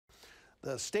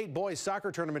The state boys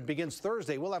soccer tournament begins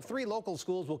Thursday. We'll have 3 local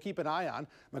schools we'll keep an eye on.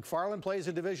 McFarland plays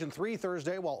in Division III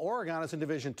Thursday, while Oregon is in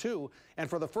Division II. And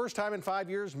for the first time in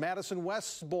 5 years, Madison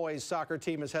West's boys soccer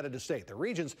team is headed to state. The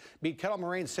Regents beat Kettle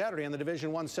Moraine Saturday in the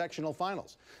Division I sectional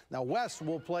finals. Now, West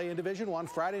will play in Division I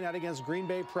Friday night against Green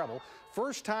Bay Preble.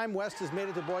 First time West has made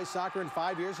it to boys soccer in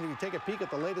 5 years. And if you take a peek at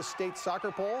the latest state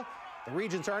soccer poll, the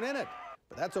Regents aren't in it.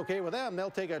 But that's okay with them. They'll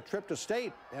take a trip to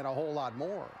state and a whole lot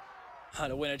more.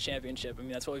 To win a championship. I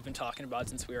mean, that's what we've been talking about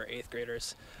since we were 8th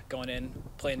graders, going in,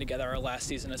 playing together our last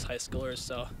season as high schoolers.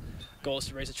 So goal is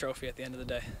to raise a trophy at the end of the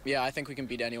day. Yeah, I think we can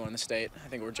beat anyone in the state. I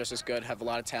think we're just as good, have a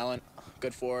lot of talent,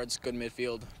 good forwards, good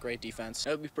midfield, great defense.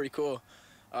 It would be pretty cool.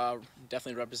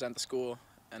 Definitely represent the school,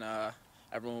 and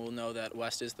everyone will know that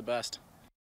West is the best.